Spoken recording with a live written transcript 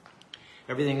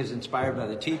Everything is inspired by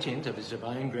the teachings of His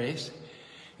Divine Grace,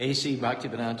 A.C.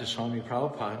 Bhaktivedanta Swami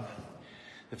Prabhupada,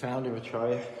 the founder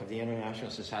Acharya of the International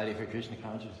Society for Krishna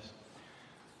Consciousness.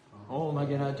 Om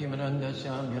Aganati Mananda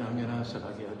Syam Yanangana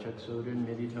Savagya Chatsurin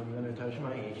Meditam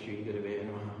Yanatashmai Shri Gurave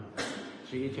Namaha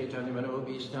Sri Chaitanya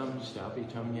Manobhistam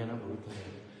Stapitam Yana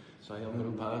Bhutale Swayam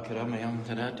Rupa Karamayam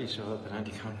Tadati Soha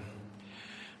Prantikam.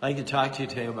 I'd like to talk to you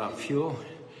today about fuel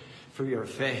for your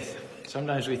faith.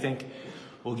 Sometimes we think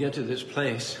we'll get to this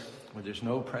place where there's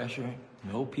no pressure,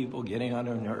 no people getting on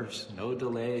our nerves, no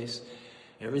delays.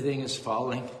 Everything is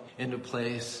falling into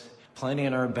place. Plenty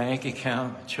in our bank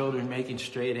account, children making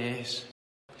straight A's.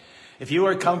 If you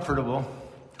were comfortable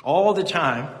all the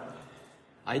time,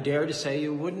 I dare to say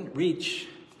you wouldn't reach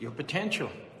your potential.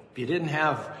 If you didn't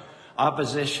have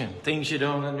opposition, things you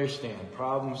don't understand,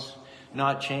 problems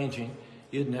not changing,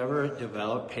 you'd never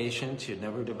develop patience, you'd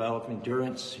never develop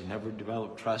endurance, you'd never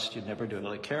develop trust, you'd never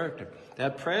develop character.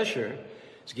 That pressure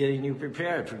is getting you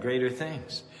prepared for greater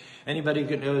things. Anybody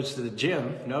who goes to the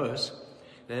gym knows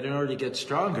that in order to get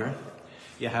stronger,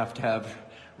 you have to have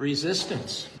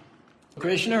resistance.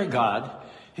 Krishna or God,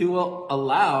 He will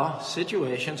allow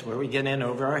situations where we get in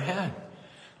over our head.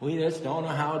 We just don't know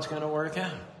how it's going to work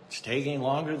out. It's taking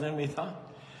longer than we thought.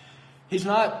 He's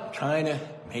not trying to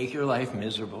make your life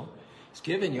miserable. He's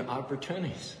giving you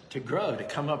opportunities to grow, to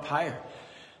come up higher.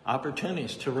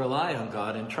 Opportunities to rely on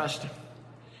God and trust Him.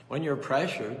 When you're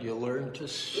pressured, you learn to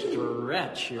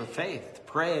stretch your faith.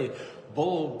 Pray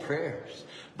bold prayers.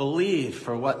 Believe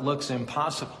for what looks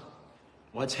impossible.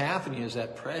 What's happening is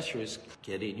that pressure is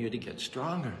getting you to get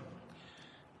stronger.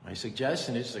 My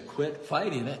suggestion is to quit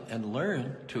fighting it and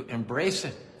learn to embrace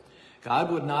it.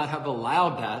 God would not have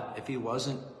allowed that if He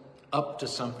wasn't up to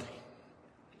something.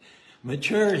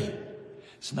 Maturity.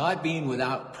 It's not being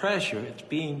without pressure. It's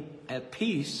being at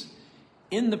peace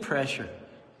in the pressure.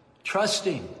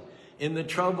 Trusting in the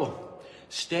trouble.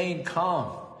 Staying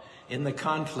calm in the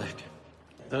conflict.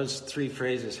 Those three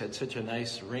phrases had such a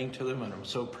nice ring to them, and I'm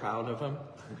so proud of them.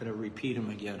 I'm going to repeat them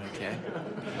again, okay?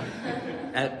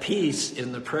 At peace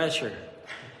in the pressure.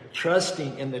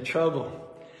 Trusting in the trouble.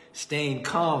 Staying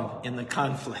calm in the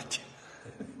conflict.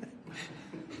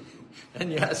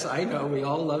 And yes, I know we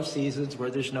all love seasons where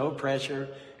there's no pressure.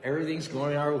 Everything's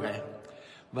going our way.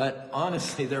 But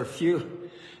honestly, they're few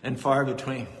and far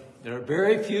between. There are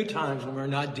very few times when we're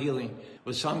not dealing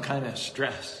with some kind of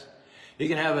stress. You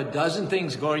can have a dozen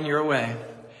things going your way,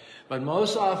 but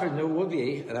most often there will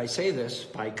be, and I say this,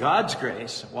 by God's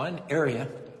grace, one area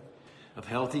of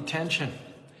healthy tension.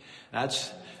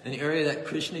 That's an area that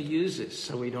Krishna uses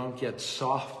so we don't get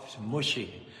soft,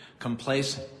 mushy,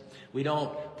 complacent. We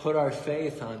don't put our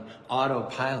faith on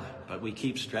autopilot, but we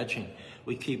keep stretching,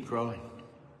 we keep growing.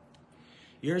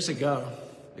 Years ago,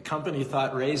 the company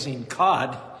thought raising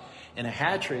cod in a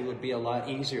hatchery would be a lot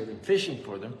easier than fishing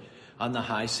for them on the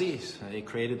high seas. And they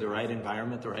created the right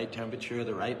environment, the right temperature,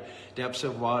 the right depths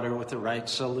of water with the right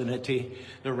salinity,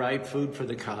 the right food for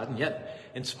the cod. And yet,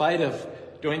 in spite of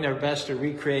doing their best to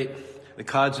recreate the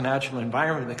cod's natural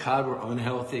environment, the cod were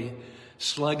unhealthy,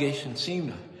 sluggish, and seemed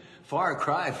a far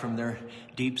cry from their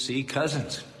deep sea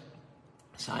cousins.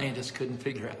 Scientists couldn't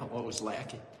figure out what was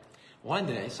lacking. One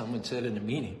day, someone said in a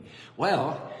meeting,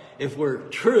 well, if we're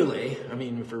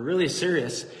really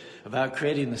serious about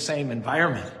creating the same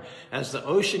environment as the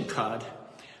ocean cod,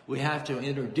 we have to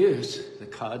introduce the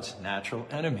cod's natural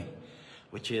enemy,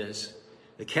 which is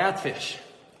the catfish.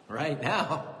 Right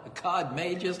now, the cod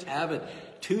may just have it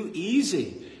too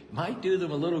easy. It might do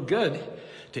them a little good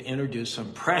to introduce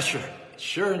some pressure.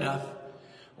 Sure enough,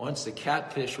 once the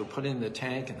catfish were put in the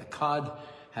tank and the cod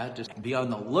had to be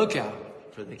on the lookout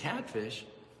for the catfish,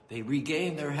 they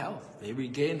regained their health. They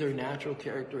regained their natural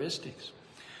characteristics.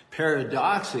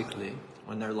 Paradoxically,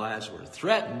 when their lives were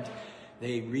threatened,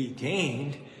 they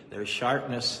regained their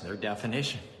sharpness, their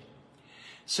definition.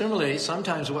 Similarly,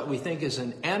 sometimes what we think is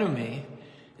an enemy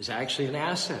is actually an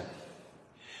asset.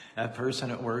 That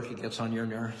person at work who gets on your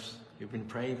nerves, you've been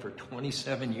praying for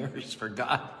 27 years for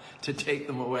God to take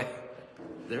them away.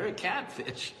 They're a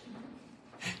catfish.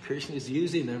 Krishna is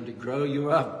using them to grow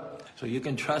you up so you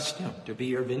can trust Him to be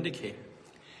your vindicator.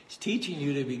 He's teaching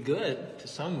you to be good to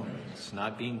someone. It's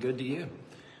not being good to you.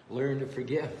 Learn to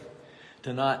forgive,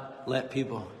 to not let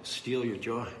people steal your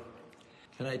joy.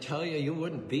 Can I tell you, you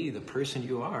wouldn't be the person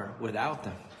you are without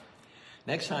them.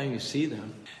 Next time you see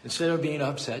them, instead of being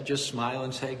upset, just smile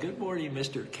and say, "Good morning,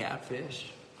 Mr.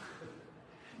 Catfish.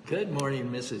 Good morning,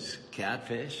 Mrs.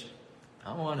 Catfish.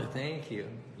 I want to thank you.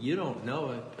 You don't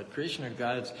know it, but Krishna,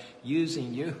 God's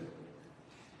using you."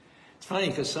 It's funny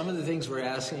because some of the things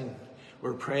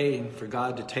we're praying for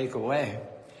God to take away,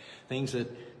 things that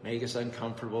make us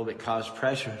uncomfortable, that cause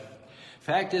pressure.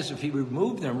 Fact is, if he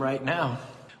removed them right now,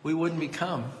 we wouldn't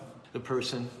become the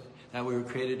person that we were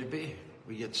created to be.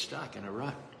 We get stuck in a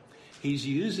rut. He's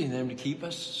using them to keep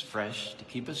us fresh, to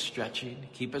keep us stretching, to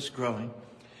keep us growing.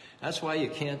 That's why you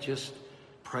can't just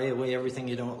pray away everything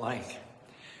you don't like.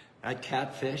 That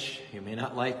catfish, you may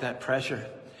not like that pressure,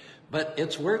 but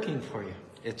it's working for you.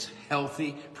 It's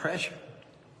healthy pressure.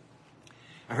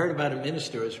 I heard about a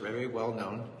minister who was very well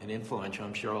known and influential.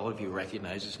 I'm sure all of you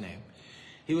recognize his name.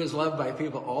 He was loved by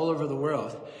people all over the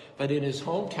world, but in his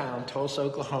hometown, Tulsa,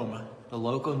 Oklahoma, the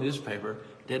local newspaper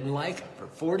didn't like him. For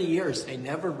 40 years, they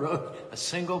never wrote a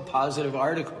single positive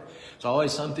article. It's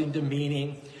always something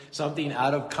demeaning, something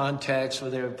out of context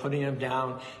where they were putting him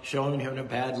down, showing him in a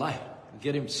bad light,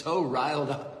 get him so riled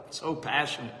up, so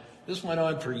passionate. This went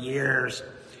on for years.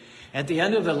 At the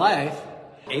end of the life,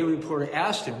 a reporter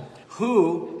asked him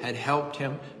who had helped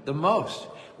him the most.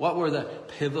 What were the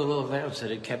pivotal events that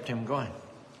had kept him going?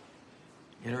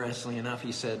 Interestingly enough,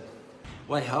 he said,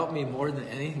 what helped me more than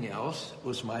anything else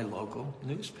was my local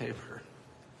newspaper.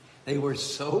 They were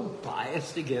so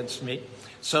biased against me,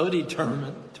 so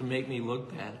determined to make me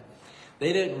look bad.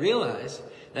 They didn't realize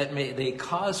that they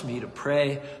caused me to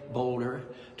pray bolder,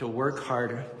 to work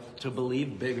harder, to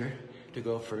believe bigger, to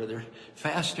go further,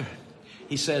 faster.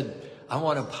 He said, I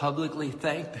want to publicly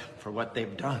thank them for what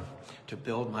they've done to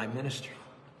build my ministry.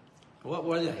 What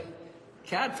were they?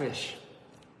 Catfish.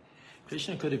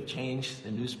 Krishna could have changed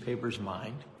the newspaper's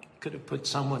mind, could have put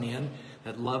someone in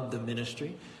that loved the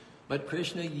ministry, but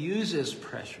Krishna uses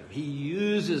pressure. He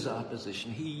uses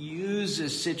opposition. He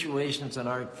uses situations that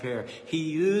aren't fair. He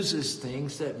uses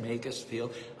things that make us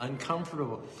feel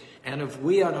uncomfortable. And if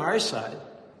we on our side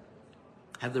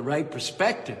have the right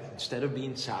perspective, instead of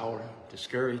being sour,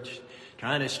 discouraged,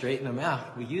 trying to straighten them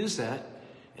out, we use that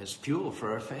as fuel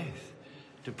for our faith,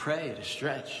 to pray, to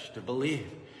stretch, to believe.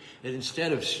 That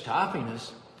instead of stopping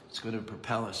us, it's going to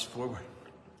propel us forward.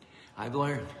 I've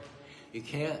learned you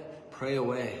can't pray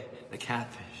away the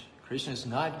catfish. Krishna's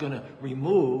not going to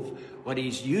remove what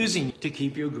he's using to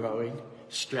keep you growing,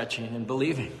 stretching, and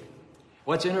believing.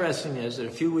 What's interesting is that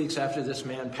a few weeks after this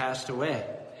man passed away,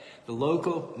 the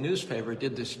local newspaper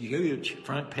did this huge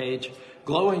front page,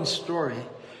 glowing story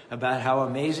about how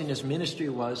amazing his ministry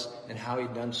was and how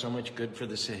he'd done so much good for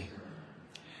the city.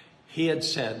 He had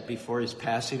said before his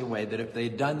passing away that if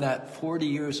they'd done that 40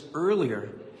 years earlier,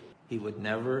 he would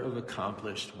never have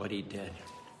accomplished what he did.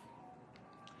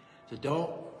 So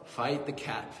don't fight the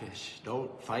catfish.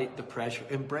 Don't fight the pressure.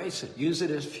 Embrace it. Use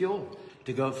it as fuel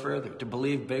to go further, to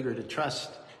believe bigger, to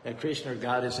trust that Krishna or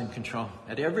God is in control.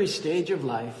 At every stage of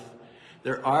life,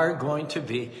 there are going to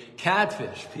be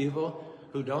catfish, people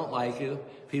who don't like you,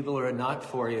 people who are not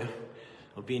for you.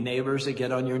 There'll be neighbors that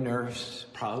get on your nerves,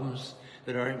 problems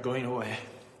that aren't going away,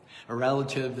 a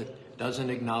relative that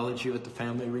doesn't acknowledge you at the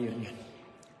family reunion.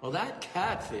 Well, that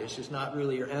catfish is not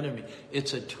really your enemy.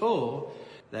 It's a tool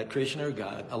that Krishna or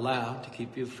God allowed to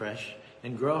keep you fresh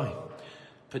and growing.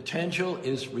 Potential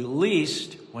is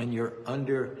released when you're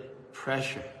under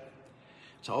pressure.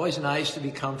 It's always nice to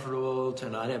be comfortable, to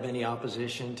not have any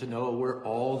opposition, to know where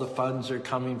all the funds are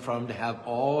coming from, to have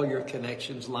all your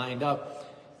connections lined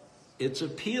up. It's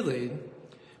appealing,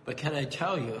 but can I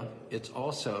tell you, it's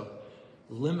also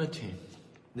limiting.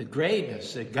 The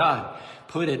greatness that God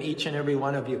put in each and every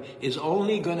one of you is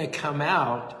only going to come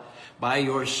out by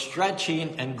your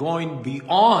stretching and going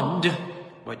beyond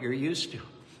what you're used to,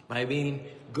 by being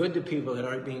good to people that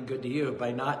aren't being good to you,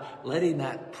 by not letting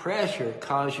that pressure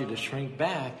cause you to shrink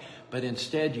back, but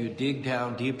instead you dig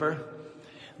down deeper,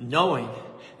 knowing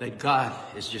that God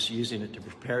is just using it to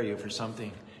prepare you for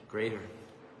something greater.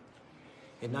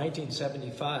 In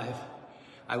 1975,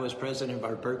 I was president of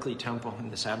our Berkeley Temple in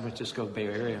the San Francisco Bay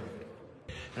Area.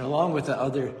 And along with the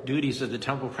other duties of the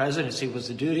temple presidency was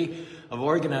the duty of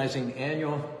organizing the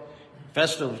annual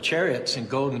Festival of Chariots in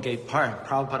Golden Gate Park.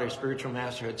 Prabhupada, our spiritual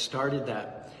master, had started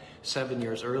that 7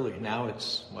 years earlier. Now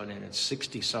it's in its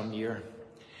 60-some year.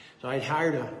 So I'd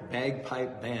hired a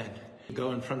bagpipe band to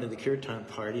go in front of the kirtan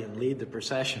party and lead the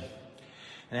procession.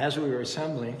 And as we were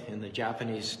assembling in the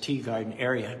Japanese tea garden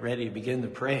area, ready to begin the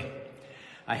parade,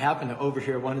 I happened to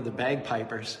overhear one of the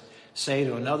bagpipers say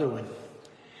to another one,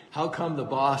 "How come the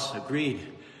boss agreed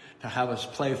to have us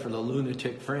play for the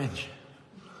lunatic fringe?"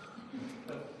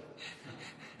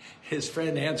 His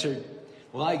friend answered,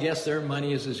 "Well, I guess their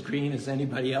money is as green as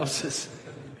anybody else's."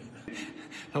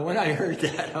 And when I heard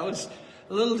that, I was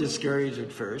a little discouraged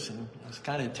at first, and I was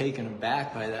kind of taken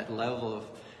aback by that level of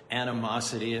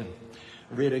animosity and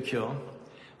ridicule.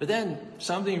 But then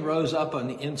something rose up on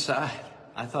the inside.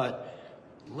 I thought,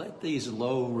 let these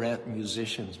low-rent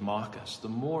musicians mock us. The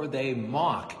more they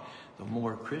mock, the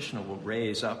more Krishna will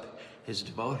raise up his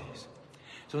devotees.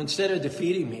 So instead of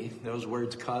defeating me, those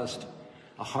words caused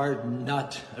a hard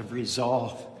nut of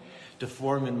resolve to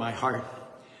form in my heart.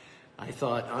 I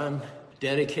thought, I'm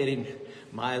dedicating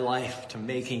my life to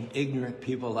making ignorant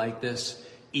people like this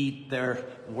eat their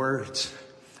words.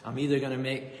 I'm either going to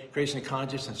make Krishna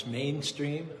consciousness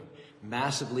mainstream,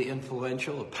 massively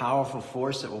influential, a powerful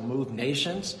force that will move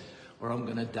nations, or I'm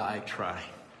going to die trying.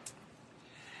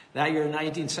 That year in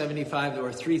 1975, there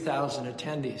were 3,000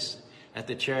 attendees at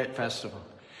the Chariot Festival.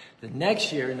 The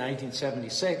next year, in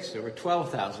 1976, there were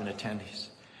 12,000 attendees.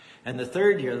 And the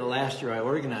third year, the last year I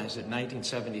organized it, in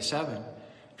 1977,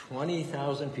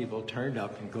 20,000 people turned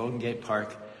up in Golden Gate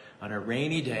Park on a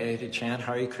rainy day to chant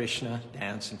Hare Krishna,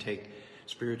 dance, and take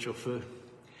spiritual food.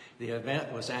 The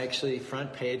event was actually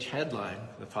front page headline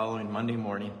the following Monday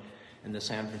morning in the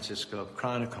San Francisco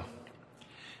Chronicle.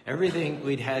 Everything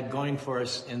we'd had going for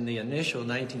us in the initial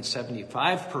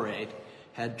 1975 parade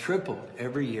had tripled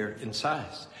every year in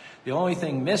size. The only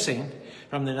thing missing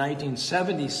from the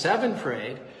 1977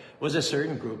 parade was a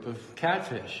certain group of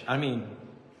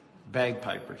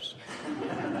bagpipers.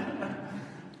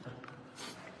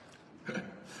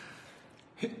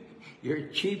 Your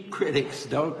cheap critics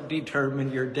don't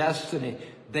determine your destiny.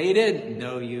 They didn't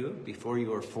know you before you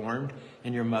were formed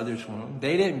in your mother's womb.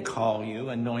 They didn't call you,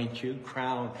 anoint you,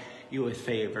 crown you with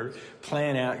favor,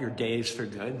 plan out your days for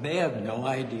good. They have no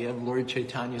idea of Lord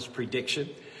Chaitanya's prediction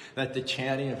that the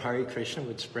chanting of Hare Krishna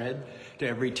would spread to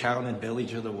every town and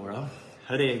village of the world.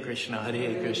 Hare Krishna,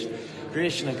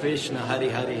 Krishna Krishna, Hare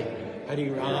Hare,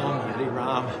 Hare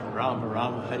Ram, Rama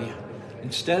Rama, Hare.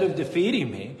 Instead of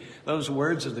defeating me, those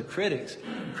words of the critics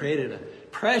created a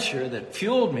pressure that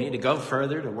fueled me to go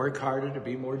further, to work harder, to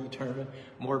be more determined,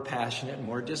 more passionate, and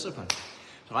more disciplined.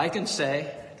 So I can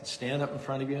stand up in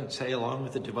front of you and say, along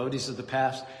with the devotees of the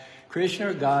past, Krishna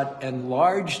or God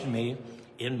enlarged me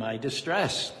in my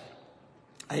distress.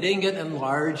 I didn't get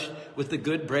enlarged with the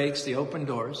good breaks, the open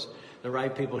doors, the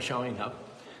right people showing up.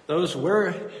 Those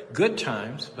were good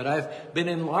times, but I've been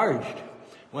enlarged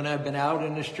when I've been out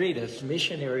in the street, as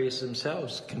missionaries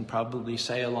themselves can probably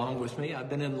say along with me. I've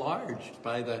been enlarged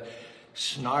by the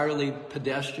snarly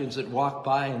pedestrians that walk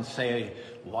by and say,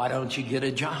 why don't you get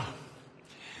a job?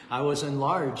 I was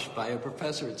enlarged by a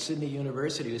professor at Sydney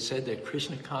University who said that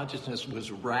Krishna consciousness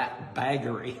was rat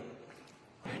baggery.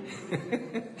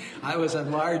 I was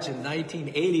enlarged in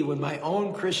 1980 when my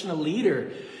own Krishna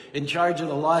leader in charge of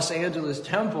the Los Angeles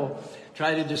temple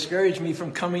tried to discourage me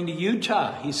from coming to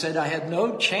Utah. He said I had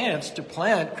no chance to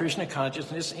plant Krishna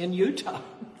consciousness in Utah.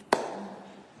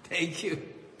 Thank you.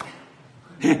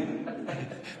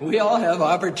 We all have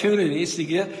opportunities to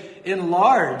get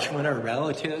enlarged when our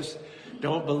relatives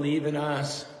don't believe in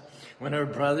us, when our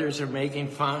brothers are making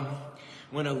fun,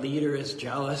 when a leader is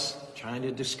jealous, trying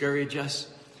to discourage us.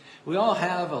 We all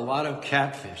have a lot of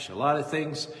catfish, a lot of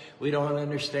things we don't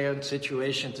understand,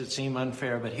 situations that seem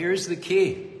unfair. But here's the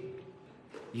key.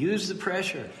 Use the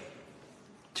pressure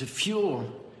to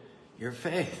fuel your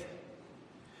faith.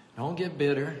 Don't get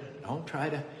bitter. Don't try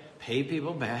to pay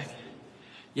people back.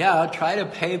 Yeah, try to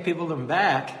pay people them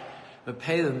back, but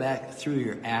pay them back through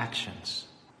your actions.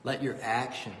 Let your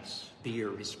actions be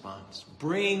your response.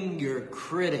 Bring your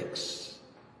critics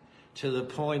to the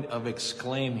point of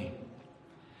exclaiming,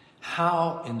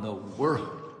 how in the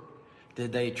world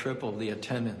did they triple the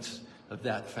attendance of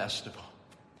that festival?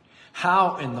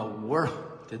 How in the world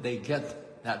did they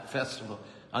get that festival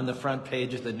on the front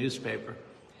page of the newspaper?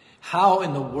 How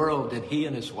in the world did he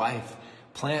and his wife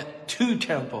plant 2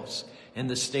 temples in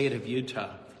the state of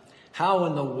Utah? How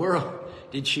in the world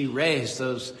did she raise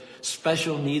those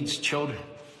special needs children?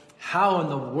 How in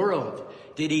the world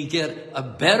did he get a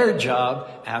better job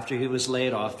after he was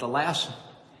laid off the last one?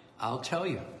 I'll tell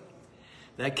you.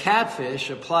 That catfish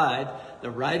applied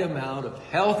the right amount of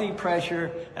healthy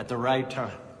pressure at the right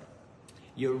time.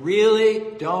 You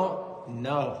really don't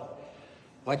know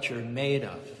what you're made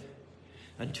of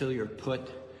until you're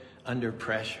put under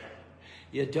pressure.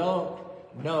 You don't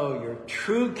know your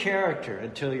true character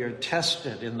until you're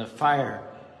tested in the fire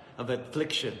of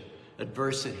affliction,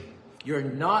 adversity. You're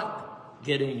not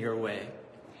getting your way.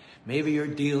 Maybe you're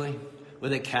dealing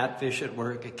with a catfish at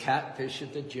work, a catfish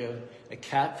at the gym, a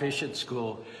catfish at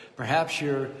school. Perhaps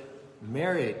you're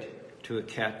married to a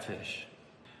catfish.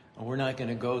 And we're not going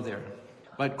to go there.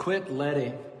 But quit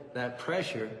letting that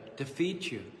pressure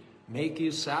defeat you, make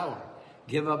you sour,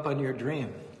 give up on your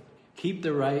dream. Keep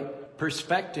the right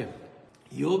perspective.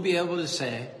 You'll be able to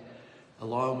say,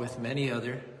 along with many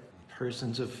other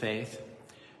persons of faith,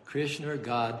 Krishna or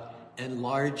God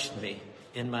enlarged me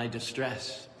in my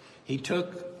distress. He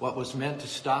took what was meant to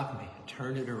stop me and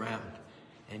turned it around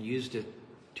and used it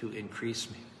to increase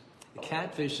me. The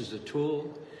catfish is a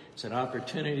tool. It's an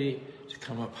opportunity to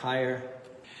come up higher.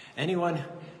 Anyone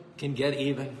can get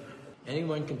even.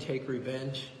 Anyone can take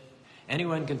revenge.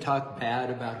 Anyone can talk bad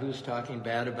about who's talking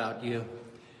bad about you.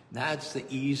 That's the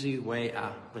easy way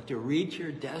out. But to reach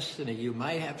your destiny, you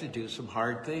might have to do some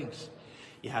hard things.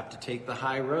 You have to take the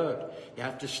high road. You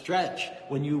have to stretch.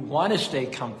 When you want to stay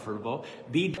comfortable,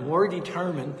 be more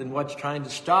determined than what's trying to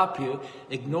stop you.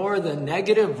 Ignore the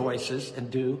negative voices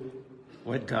and do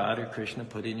what God or Krishna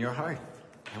put in your heart.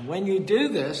 And when you do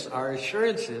this, our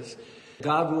assurance is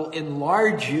God will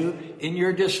enlarge you in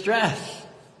your distress.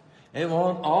 It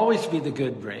won't always be the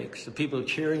good breaks, the people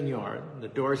cheering you on, the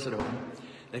doors that open,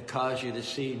 that cause you to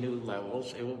see new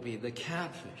levels. It will be the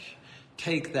catfish.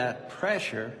 Take that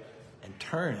pressure and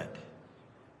turn it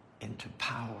into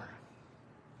power.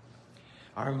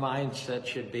 Our mindset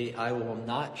should be, I will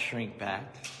not shrink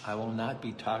back. I will not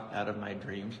be talked out of my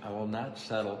dreams. I will not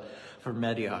settle for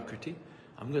mediocrity.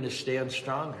 I'm going to stand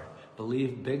stronger,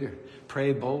 believe bigger,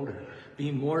 pray bolder,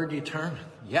 be more determined.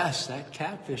 Yes, that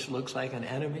catfish looks like an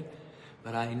enemy,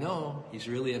 but I know he's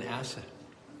really an asset.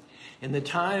 In the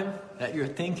time that you're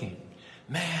thinking,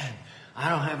 man, I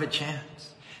don't have a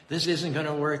chance. This isn't going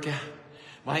to work out.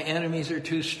 My enemies are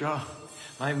too strong.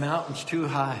 My mountain's too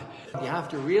high. You have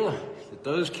to realize that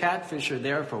those catfish are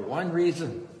there for one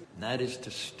reason, and that is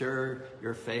to stir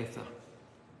your faith up.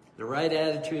 The right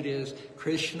attitude is,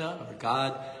 Krishna, or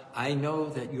God, I know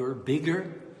that you're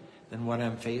bigger than what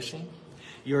I'm facing.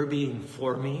 Your being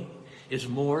for me is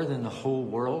more than the whole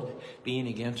world being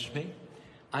against me.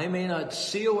 I may not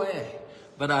see a way,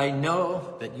 but I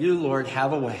know that you, Lord,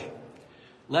 have a way.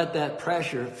 Let that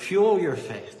pressure fuel your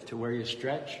faith to where you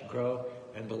stretch, grow,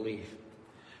 and believe.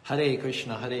 Hare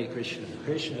Krishna, Krishna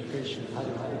Krishna, Hare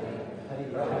Hare, Hare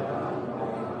Rama.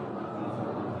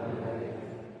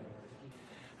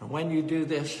 And when you do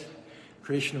this,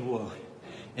 Krishna will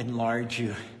enlarge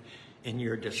you in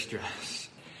your distress.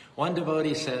 One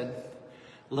devotee said,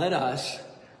 let us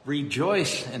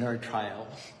rejoice in our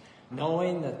trials,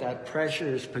 knowing that that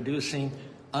pressure is producing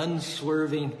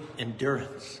unswerving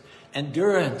endurance.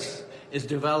 Endurance is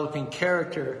developing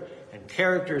character, and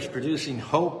character is producing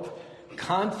hope,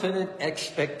 confident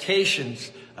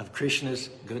expectations of Krishna's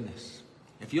goodness.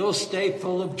 If you'll stay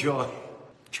full of joy,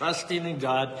 trusting in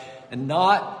God, and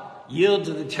not yield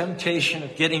to the temptation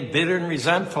of getting bitter and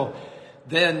resentful,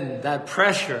 then that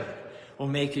pressure will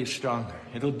make you stronger.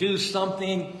 It'll do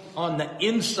something on the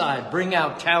inside, bring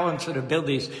out talents and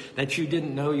abilities that you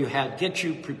didn't know you had, get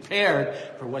you prepared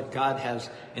for what God has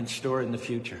in store in the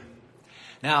future.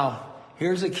 Now,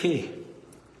 here's the key.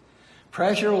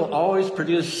 Pressure will always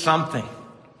produce something.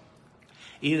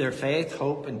 Either faith,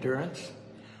 hope, endurance,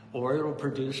 or it will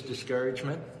produce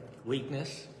discouragement,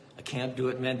 weakness, a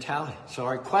can't-do-it mentality. So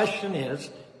our question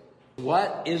is,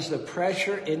 what is the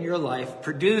pressure in your life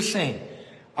producing?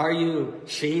 Are you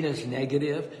seen as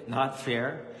negative, not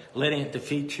fair, letting it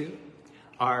defeat you?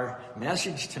 Our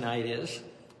message tonight is,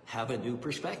 have a new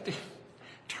perspective.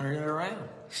 Turn it around.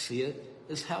 See it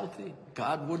as healthy.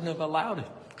 God wouldn't have allowed it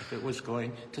if it was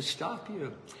going to stop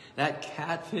you. That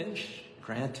catfish,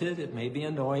 granted, it may be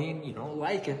annoying, you don't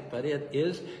like it, but it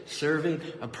is serving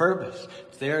a purpose.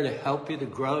 It's there to help you to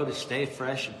grow, to stay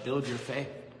fresh, and build your faith.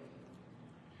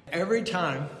 Every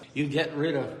time you get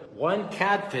rid of one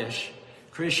catfish,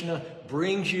 Krishna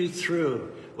brings you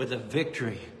through with a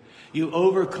victory. You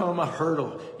overcome a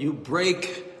hurdle, you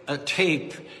break a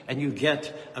tape, and you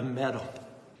get a medal.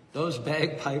 Those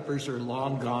bagpipers are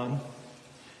long gone.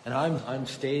 And I'm on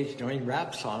stage doing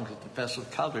rap songs at the Festival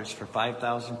of Colors for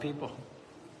 5,000 people.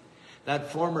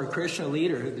 That former Krishna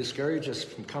leader who discouraged us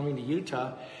from coming to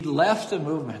Utah, he left the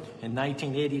movement in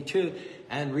 1982,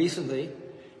 and recently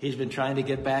he's been trying to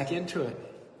get back into it.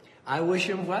 I wish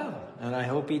him well, and I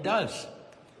hope he does.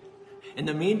 In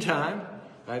the meantime,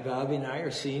 Bobby and I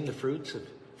are seeing the fruits of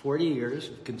 40 years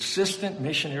of consistent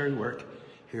missionary work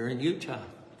here in Utah.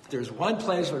 If there's one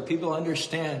place where people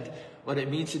understand what it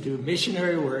means to do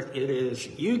missionary work, it is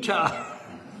Utah.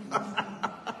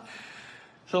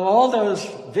 So all those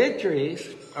victories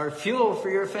are fuel for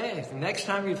your faith. Next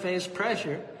time you face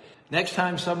pressure, next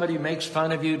time somebody makes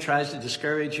fun of you, tries to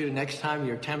discourage you, next time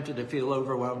you're tempted to feel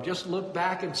overwhelmed, just look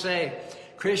back and say,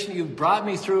 Krishna, you've brought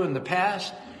me through in the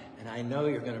past, and I know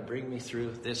you're going to bring me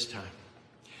through this time.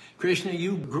 Krishna,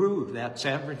 you grew that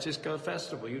San Francisco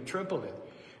festival. You tripled it.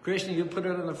 Krishna, you put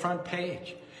it on the front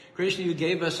page. Krishna, you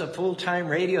gave us a full-time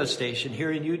radio station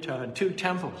here in Utah and 2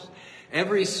 temples.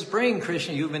 Every spring,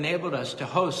 Krishna, you've enabled us to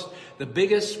host the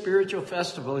biggest spiritual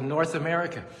festival in North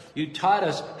America. You taught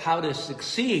us how to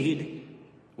succeed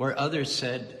where others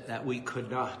said that we could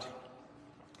not.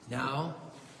 Now,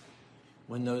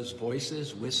 when those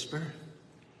voices whisper,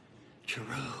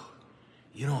 Charu,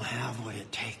 you don't have what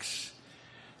it takes.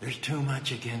 There's too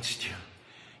much against you.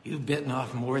 You've bitten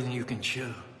off more than you can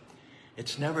chew.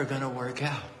 It's never going to work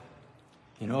out.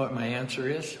 You know what my answer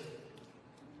is?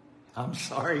 I'm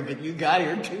sorry, but you got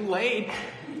here too late.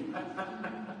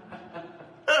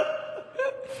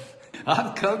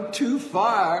 I've come too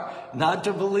far not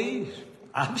to believe.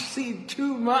 I've seen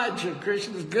too much of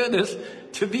Krishna's goodness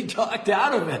to be talked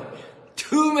out of it.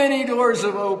 Too many doors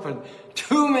have opened.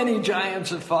 Too many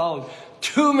giants have fallen.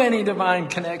 Too many divine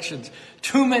connections.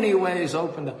 Too many ways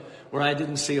opened up where I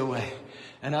didn't see a way.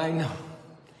 And I know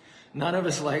none of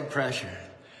us like pressure.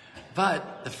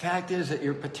 But the fact is that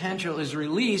your potential is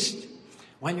released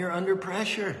when you're under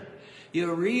pressure.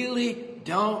 You really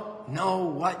don't know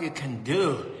what you can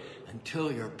do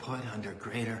until you're put under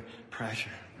greater pressure.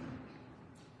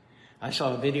 I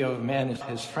saw a video of a man and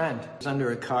his friend was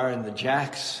under a car and the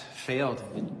jacks failed.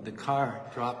 The car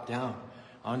dropped down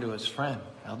onto his friend.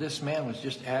 Now this man was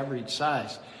just average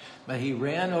size, but he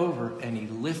ran over and he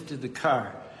lifted the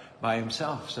car by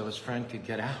himself so his friend could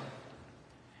get out.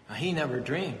 Now, he never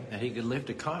dreamed that he could lift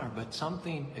a car, but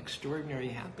something extraordinary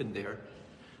happened there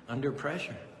under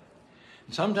pressure.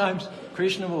 And sometimes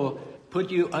Krishna will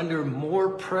put you under more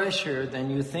pressure than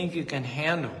you think you can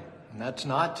handle. And that's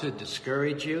not to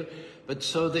discourage you, but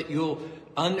so that you'll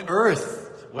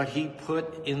unearth what he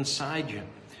put inside you.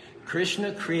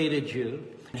 Krishna created you.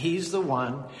 He's the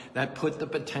one that put the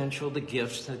potential, the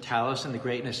gifts, the talents, and the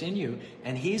greatness in you.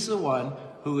 And he's the one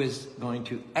who is going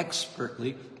to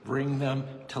expertly bring them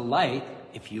to light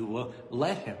if you will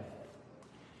let him.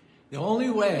 The only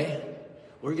way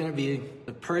we're going to be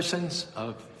the persons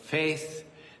of faith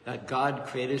that God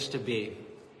created us to be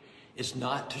is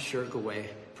not to shirk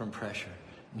away from pressure,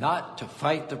 not to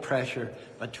fight the pressure,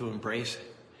 but to embrace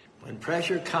it. When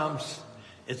pressure comes,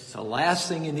 it's the last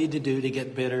thing you need to do to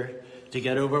get bitter, to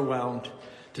get overwhelmed,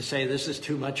 to say this is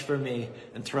too much for me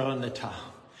and throw in the towel.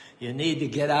 You need to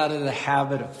get out of the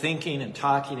habit of thinking and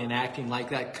talking and acting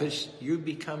like that because you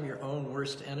become your own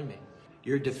worst enemy.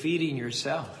 You're defeating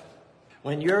yourself.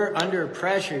 When you're under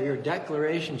pressure, your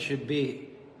declaration should be,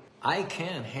 I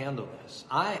can handle this.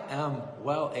 I am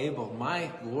well able.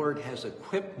 My Lord has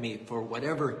equipped me for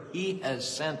whatever he has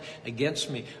sent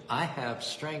against me. I have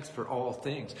strength for all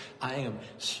things. I am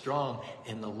strong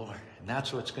in the Lord. And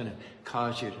that's what's going to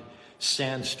cause you to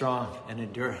stand strong and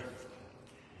endure.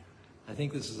 I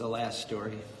think this is the last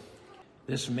story.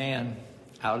 This man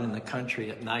out in the country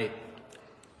at night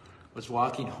was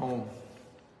walking home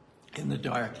in the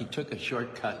dark. He took a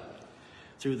shortcut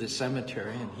through the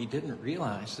cemetery, and he didn't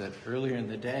realize that earlier in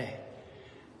the day,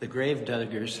 the grave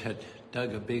diggers had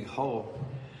dug a big hole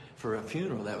for a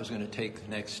funeral that was going to take the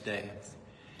next day.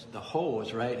 The hole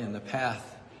was right in the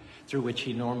path through which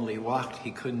he normally walked.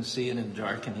 He couldn't see it in the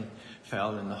dark, and he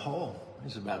fell in the hole. It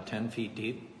was about 10 feet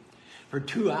deep. For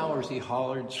 2 hours, he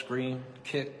hollered, screamed,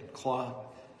 kicked, clawed.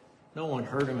 No one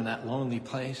heard him in that lonely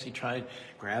place. He tried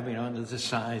grabbing onto the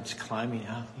sides, climbing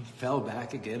out. He fell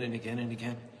back again and again and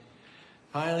again.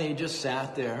 Finally, he just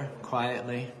sat there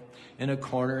quietly in a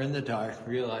corner in the dark,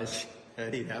 realized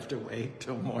that he'd have to wait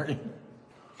till morning.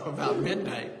 About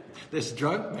midnight, this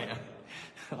drunk man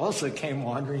also came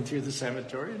wandering through the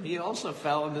cemetery, and he also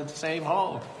fell into the same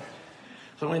hole.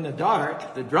 So in the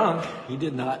dark, the drunk, he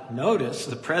did not notice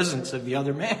the presence of the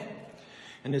other man.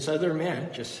 And this other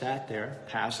man just sat there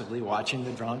passively watching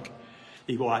the drunk.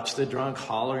 He watched the drunk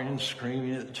hollering and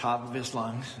screaming at the top of his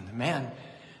lungs. And the man,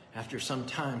 after some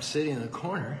time sitting in the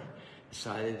corner,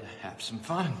 decided to have some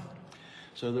fun.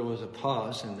 So there was a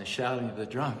pause in the shouting of the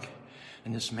drunk.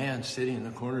 And this man sitting in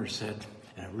the corner said,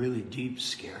 in a really deep,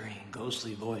 scary, and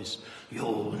ghostly voice,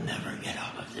 "You'll never get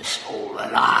out of this hole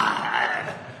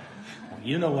alive." Well,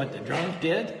 you know what the drunk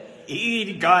did?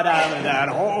 He got out of that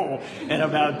hole in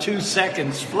about 2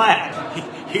 seconds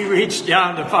flat. He reached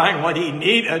down to find what he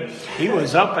needed. He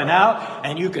was up and out,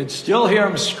 and you could still hear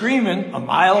him screaming a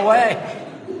mile away.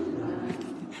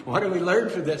 What do we learn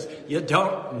from this? You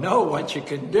don't know what you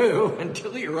can do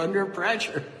until you're under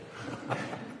pressure.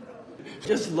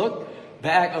 Just look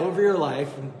back over your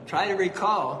life and try to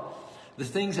recall the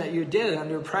things that you did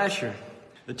under pressure.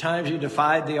 The times you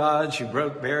defied the odds, you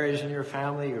broke barriers in your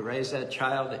family, you raised that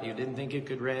child that you didn't think you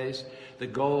could raise, the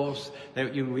goals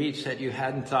that you reached that you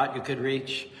hadn't thought you could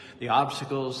reach, the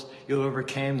obstacles you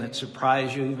overcame that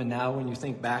surprise you even now when you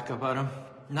think back about them.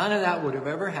 None of that would have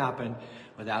ever happened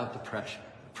without the pressure.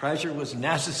 Pressure was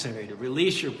necessary to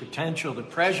release your potential. The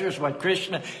pressure is what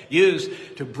Krishna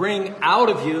used to bring out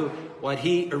of you what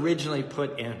he originally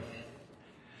put in.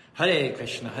 Hare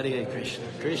Krishna, Hare Krishna,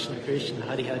 Krishna Krishna,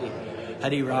 Hare Hare,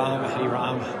 Hare Rama,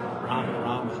 Rama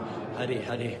Rama, Hare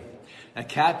Hare. A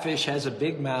catfish has a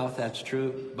big mouth, that's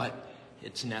true, but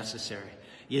it's necessary.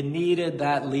 You needed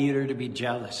that leader to be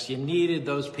jealous. You needed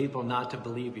those people not to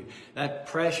believe you. That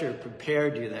pressure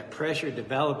prepared you. That pressure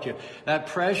developed you. That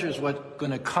pressure is what's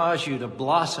going to cause you to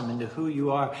blossom into who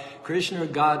you are. Krishna,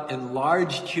 God,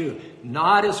 enlarged you,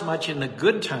 not as much in the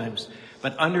good times,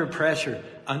 but under pressure,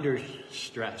 under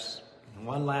stress. And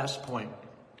one last point.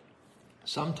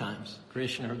 Sometimes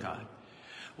Krishna, God,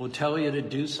 will tell you to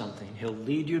do something. He'll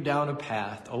lead you down a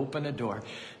path, open a door.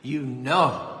 You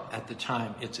know at the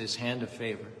time it's his hand of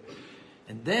favor.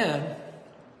 And then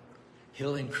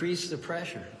he'll increase the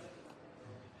pressure.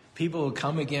 People will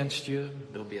come against you.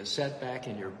 There'll be a setback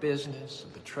in your business,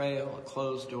 a betrayal, a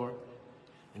closed door.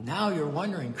 And now you're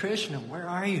wondering, Krishna, where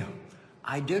are you?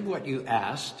 I did what you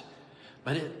asked,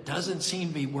 but it doesn't seem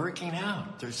to be working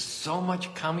out. There's so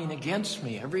much coming against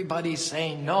me. Everybody's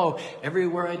saying no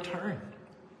everywhere I turn.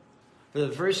 For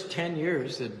the first 10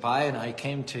 years that Bai and I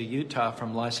came to Utah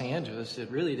from Los Angeles, it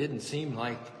really didn't seem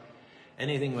like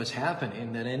anything was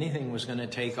happening, that anything was going to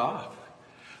take off.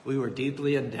 We were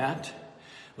deeply in debt.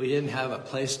 We didn't have a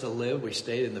place to live. We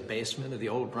stayed in the basement of the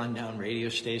old rundown radio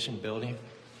station building.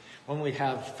 When we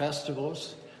have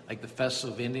festivals, like the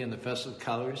Festival of India and the Festival of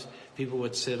Colors, people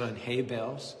would sit on hay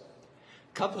bales.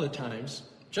 A couple of times,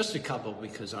 just a couple,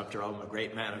 because after all, I'm a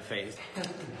great man of faith.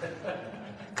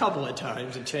 A couple of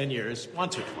times in 10 years,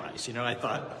 once or twice, I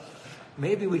thought,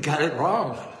 maybe we got it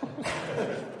wrong.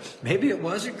 Maybe it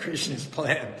wasn't Krishna's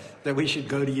plan that we should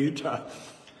go to Utah.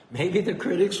 Maybe the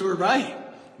critics were right.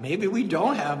 Maybe we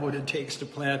don't have what it takes to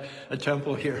plant a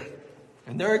temple here.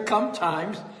 And there come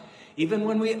times, even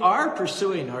when we are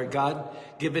pursuing our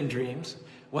God-given dreams,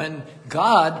 when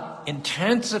God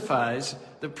intensifies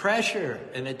the pressure.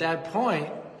 And at that point,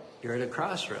 you're at a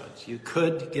crossroads. You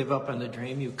could give up on the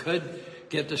dream. You could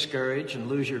get discouraged and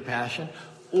lose your passion.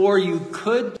 Or you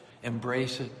could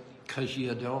embrace it because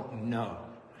you don't know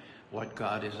what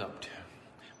God is up to.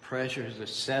 Pressure is a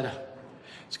setup.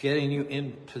 It's getting you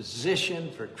in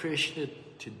position for Krishna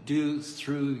to do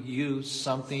through you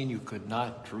something you could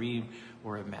not dream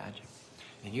or imagine.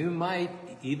 And you might,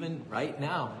 even right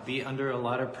now, be under a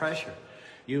lot of pressure.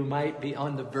 You might be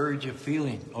on the verge of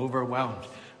feeling overwhelmed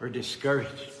or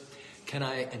discouraged. Can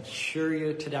I assure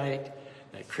you tonight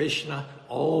that Krishna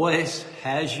always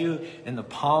has you in the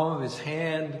palm of his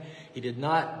hand? He did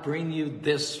not bring you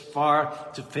this far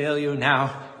to fail you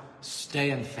now.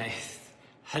 Stay in faith.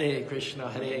 Hare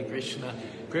Krishna,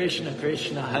 Krishna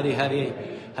Krishna, Hare Hare,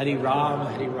 Hare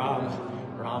Rama,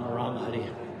 Rama Rama,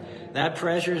 Hare. That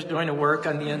pressure is going to work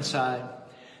on the inside.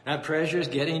 That pressure is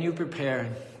getting you prepared.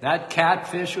 That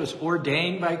catfish was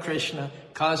ordained by Krishna,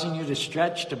 causing you to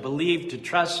stretch, to believe, to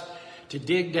trust, to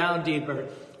dig down deeper.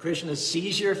 Krishna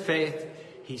sees your faith.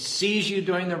 He sees you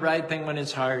doing the right thing when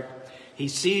it's hard. He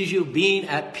sees you being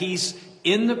at peace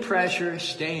in the pressure,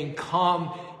 staying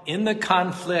calm in the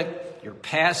conflict. You're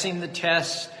passing the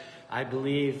test. I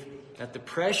believe that the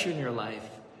pressure in your life,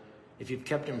 if you've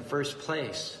kept him first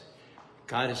place,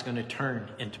 God is going to turn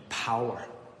into power.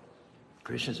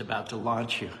 Krishna's about to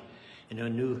launch you into a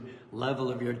new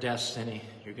level of your destiny.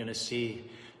 You're going to see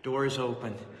doors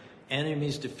open,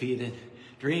 enemies defeated,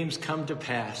 dreams come to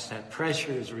pass. That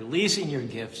pressure is releasing your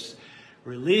gifts,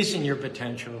 releasing your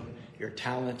potential, your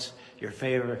talents, your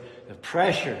favor. The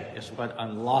pressure is what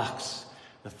unlocks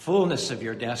the fullness of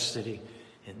your destiny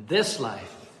in this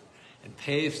life and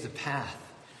paves the path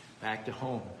back to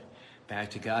home,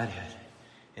 back to Godhead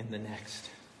in the next.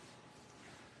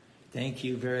 Thank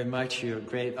you very much. You're a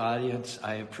great audience.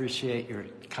 I appreciate your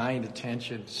kind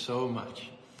attention so much.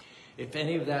 If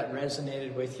any of that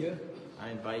resonated with you, I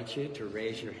invite you to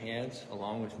raise your hands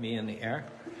along with me in the air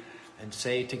and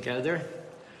say together,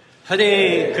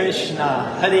 Hare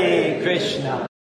Krishna, Hare Krishna.